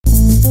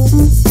Hi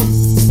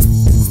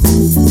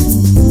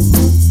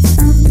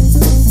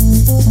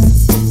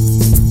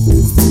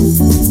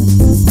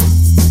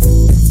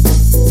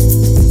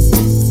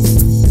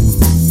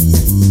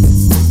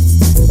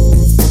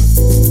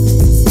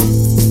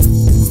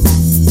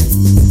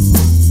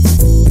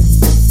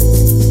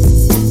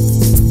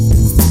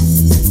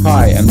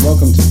and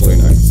welcome to Blue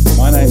Notes.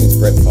 My name is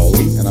Brett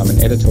Foley and I'm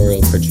an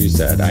editorial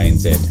producer at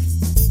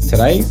ANZ.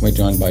 Today we're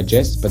joined by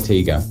Jess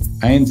Bottega,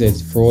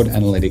 ANZ's Fraud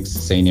Analytics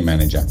Senior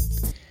Manager.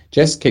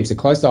 Jess keeps a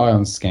close eye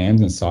on scams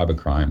and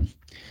cybercrime.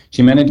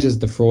 She manages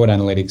the Fraud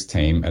Analytics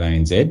team at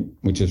ANZ,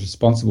 which is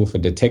responsible for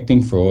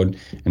detecting fraud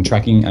and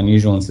tracking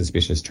unusual and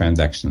suspicious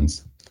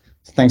transactions.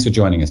 So thanks for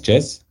joining us,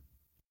 Jess.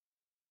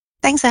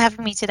 Thanks for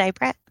having me today,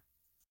 Brett.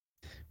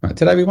 Right,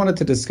 today we wanted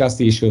to discuss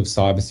the issue of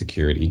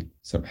cybersecurity,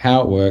 so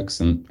how it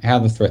works and how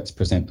the threats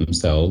present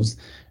themselves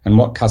and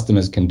what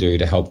customers can do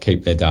to help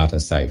keep their data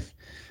safe.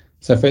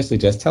 So firstly,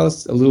 Jess, tell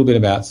us a little bit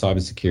about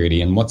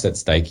cybersecurity and what's at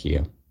stake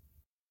here.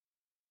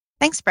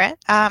 Thanks,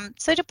 Brett.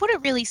 So to put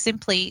it really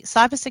simply,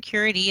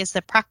 cybersecurity is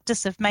the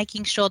practice of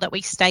making sure that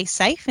we stay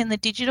safe in the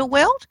digital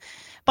world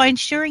by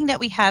ensuring that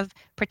we have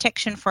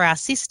protection for our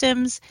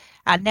systems,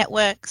 our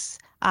networks,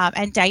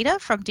 and data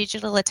from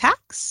digital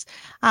attacks.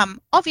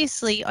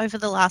 Obviously, over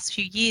the last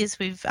few years,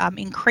 we've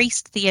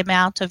increased the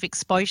amount of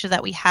exposure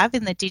that we have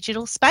in the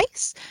digital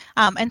space,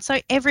 and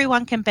so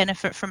everyone can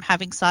benefit from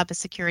having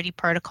cybersecurity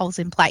protocols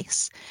in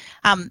place.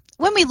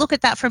 When we look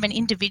at that from an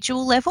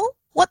individual level,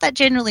 what that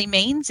generally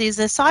means is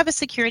a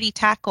cybersecurity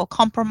attack or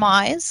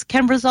compromise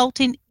can result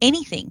in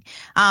anything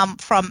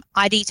from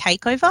ID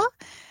takeover,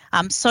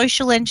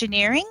 social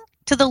engineering,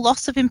 to the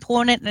loss of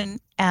important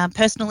and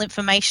personal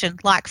information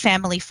like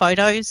family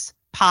photos,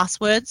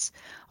 passwords,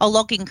 or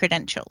login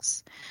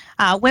credentials.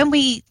 When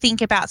we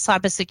think about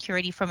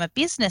cybersecurity from a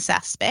business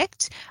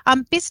aspect,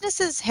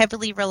 businesses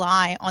heavily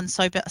rely on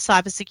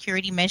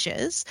cybersecurity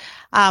measures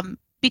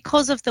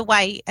because of the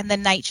way and the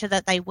nature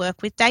that they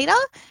work with data,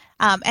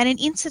 and an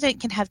incident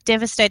can have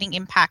devastating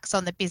impacts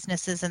on the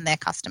businesses and their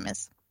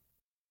customers.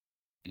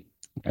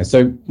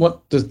 So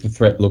what does the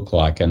threat look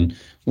like and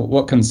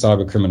what can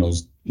cyber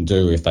criminals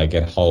do if they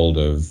get hold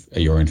of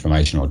your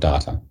information or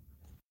data?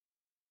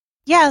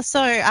 Yeah,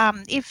 so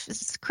if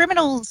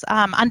criminals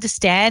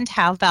understand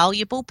how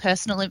valuable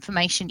personal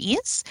information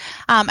is,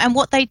 and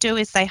what they do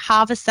is they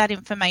harvest that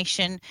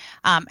information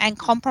and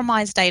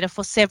compromise data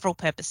for several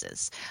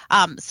purposes.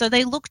 So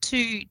they look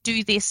to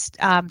do this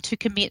to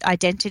commit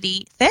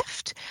identity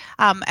theft,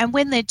 and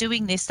when they're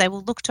doing this, they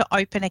will look to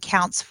open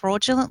accounts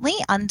fraudulently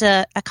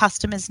under a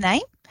customer's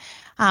name.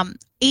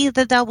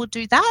 Either they will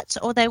do that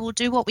or they will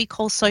do what we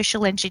call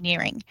social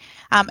engineering.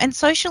 And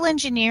social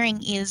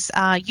engineering is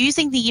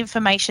using the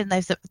information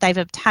they've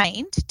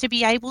obtained to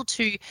be able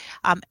to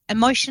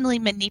emotionally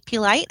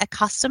manipulate a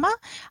customer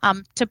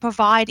to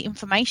provide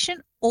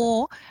information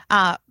or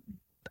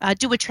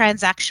do a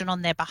transaction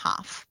on their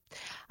behalf.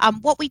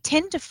 What we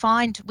tend to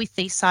find with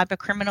these cyber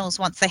criminals,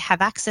 once they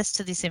have access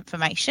to this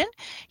information,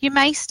 you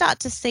may start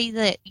to see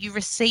that you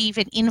receive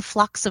an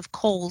influx of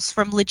calls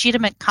from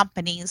legitimate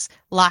companies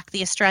like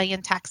the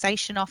Australian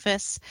Taxation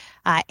Office,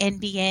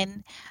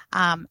 NBN,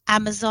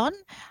 Amazon,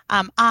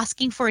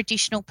 asking for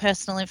additional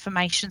personal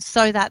information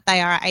so that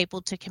they are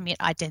able to commit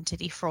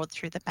identity fraud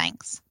through the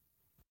banks.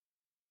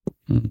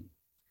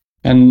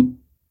 And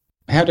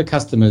how do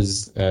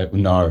customers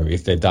know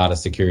if their data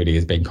security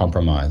has been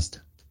compromised?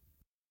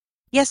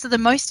 Yeah, so the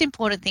most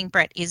important thing,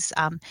 Brett, is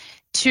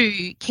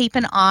to keep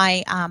an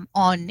eye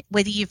on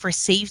whether you've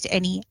received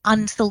any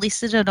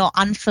unsolicited or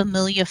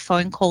unfamiliar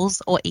phone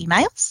calls or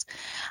emails.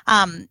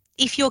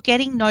 If you're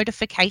getting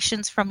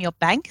notifications from your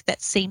bank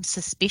that seem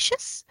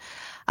suspicious,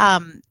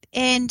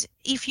 and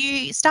if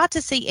you start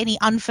to see any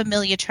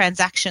unfamiliar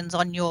transactions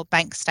on your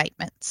bank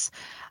statements,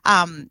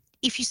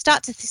 if you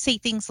start to see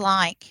things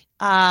like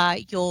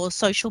your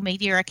social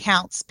media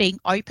accounts being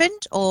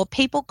opened or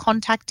people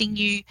contacting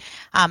you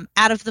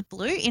out of the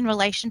blue in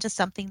relation to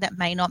something that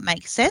may not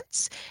make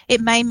sense, it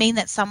may mean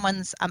that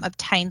someone's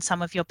obtained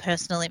some of your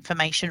personal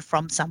information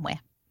from somewhere.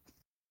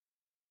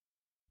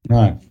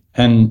 Right.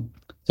 And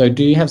so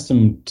do you have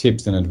some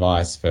tips and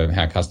advice for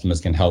how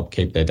customers can help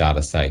keep their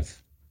data safe?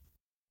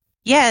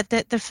 Yeah,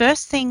 the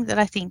first thing that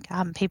I think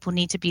people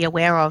need to be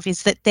aware of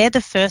is that they're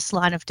the first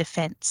line of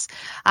defence.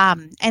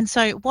 And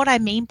so what I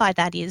mean by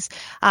that is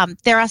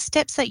there are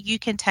steps that you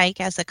can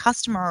take as a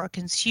customer or a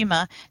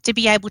consumer to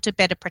be able to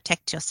better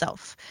protect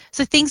yourself.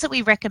 So things that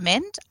we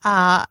recommend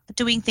are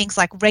doing things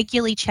like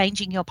regularly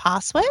changing your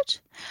password,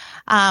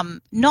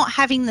 not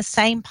having the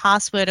same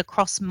password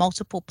across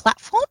multiple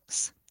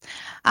platforms.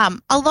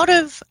 A lot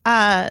of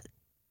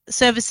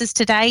services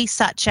today,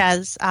 such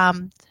as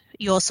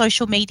your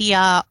social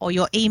media or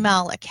your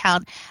email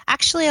account,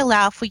 actually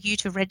allow for you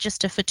to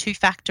register for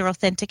two-factor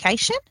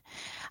authentication.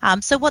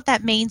 So what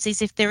that means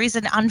is if there is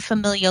an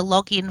unfamiliar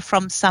login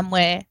from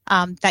somewhere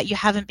that you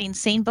haven't been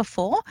seen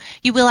before,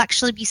 you will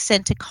actually be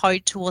sent a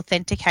code to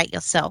authenticate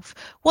yourself.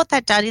 What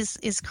that does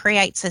is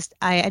creates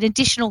an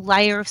additional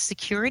layer of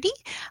security,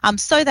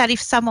 so that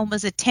if someone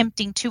was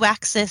attempting to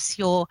access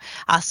your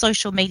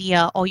social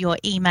media or your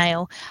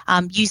email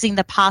using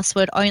the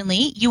password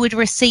only, you would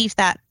receive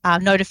that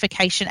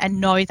notification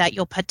and know that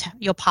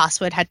your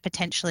password had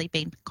potentially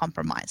been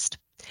compromised.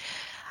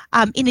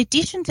 In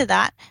addition to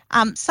that,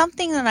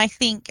 something that I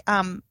think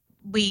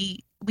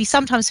we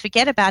sometimes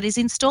forget about is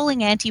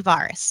installing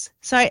antivirus.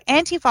 So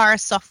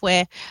antivirus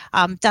software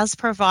does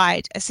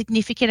provide a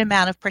significant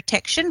amount of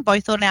protection,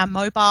 both on our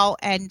mobile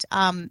and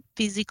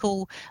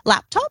physical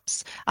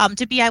laptops,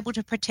 to be able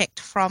to protect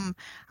from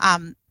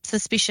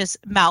suspicious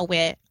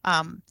malware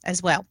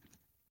as well.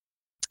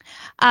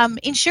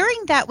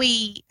 Ensuring that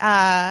we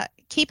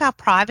keep our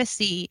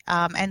privacy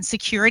and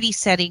security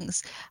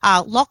settings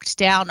locked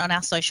down on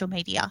our social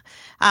media.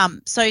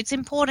 So it's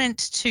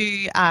important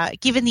to,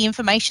 given the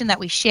information that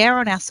we share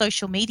on our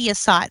social media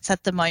sites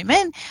at the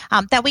moment,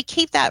 that we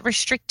keep that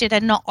restricted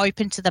and not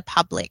open to the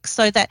public,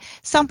 so that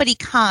somebody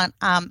can't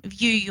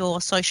view your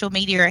social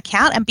media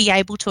account and be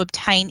able to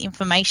obtain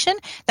information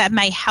that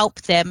may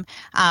help them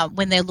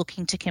when they're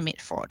looking to commit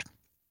fraud.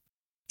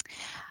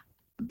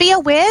 Be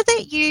aware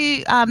that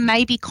you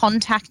may be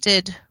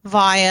contacted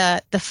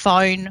via the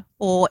phone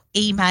or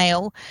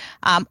email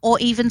or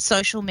even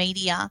social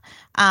media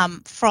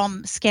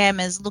from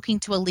scammers looking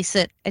to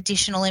elicit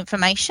additional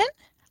information.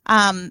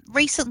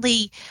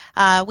 Recently,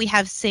 we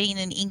have seen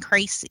an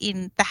increase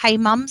in the Hey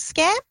Mum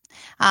scam.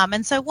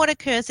 And so what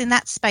occurs in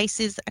that space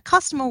is a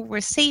customer will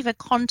receive a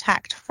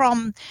contact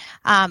from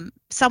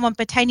someone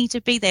pretending to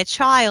be their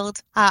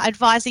child,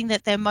 advising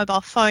that their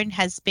mobile phone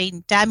has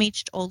been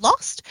damaged or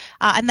lost,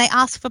 and they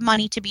ask for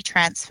money to be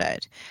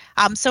transferred.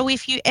 So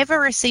if you ever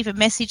receive a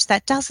message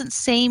that doesn't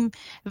seem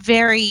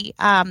very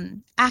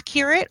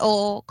accurate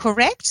or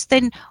correct,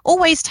 then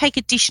always take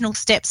additional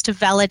steps to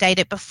validate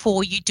it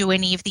before you do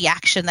any of the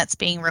action that's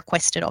being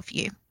requested of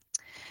you.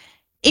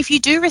 If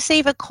you do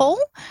receive a call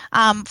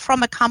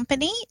from a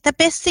company, the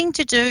best thing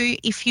to do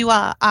if you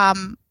are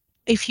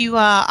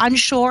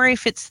unsure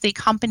if it's the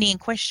company in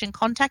question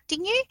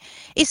contacting you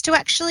is to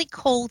actually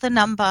call the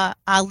number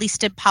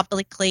listed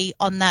publicly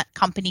on that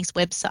company's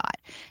website.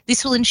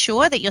 This will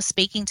ensure that you're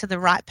speaking to the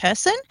right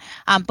person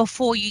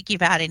before you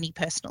give out any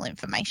personal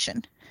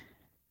information.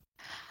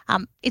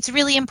 It's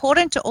really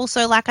important to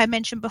also, like I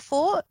mentioned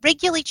before,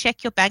 regularly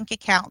check your bank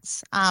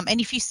accounts.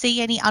 And if you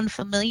see any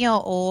unfamiliar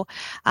or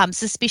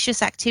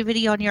suspicious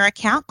activity on your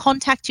account,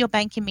 contact your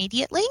bank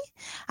immediately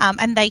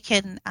and they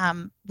can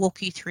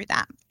walk you through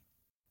that.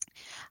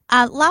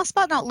 Last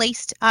but not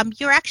least,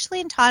 you're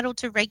actually entitled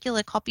to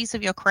regular copies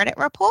of your credit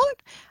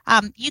report.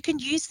 You can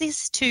use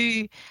this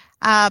to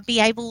be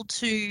able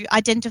to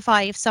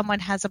identify if someone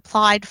has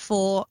applied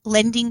for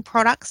lending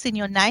products in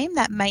your name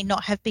that may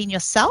not have been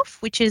yourself,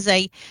 which is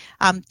a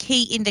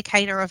key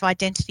indicator of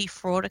identity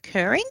fraud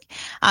occurring.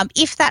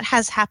 If that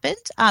has happened,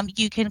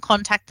 you can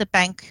contact the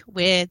bank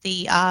where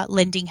the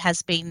lending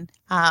has been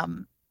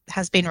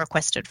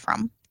requested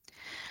from.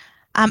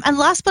 And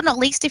last but not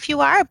least, if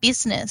you are a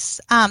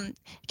business,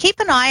 keep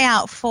an eye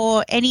out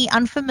for any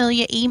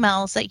unfamiliar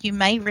emails that you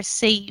may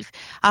receive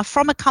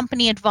from a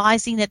company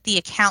advising that the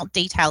account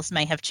details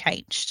may have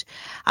changed.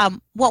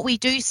 What we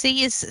do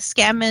see is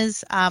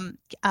scammers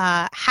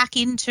hack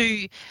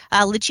into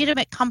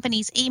legitimate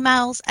companies'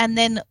 emails and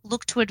then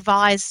look to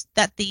advise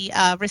that the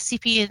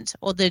recipient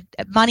or the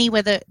money,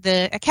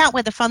 the account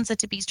where the funds are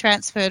to be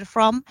transferred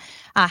from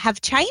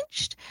have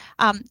changed.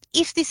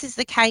 If this is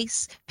the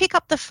case, pick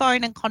up the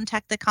phone and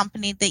contact the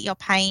company that you're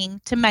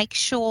paying to make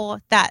sure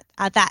that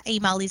that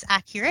email is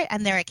accurate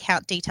and their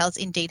account details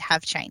indeed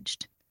have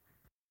changed.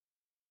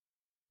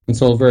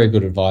 It's all very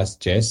good advice,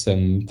 Jess,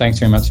 and thanks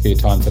very much for your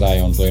time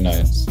today on Blue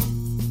Notes.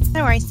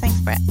 No worries. Thanks,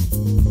 Brett.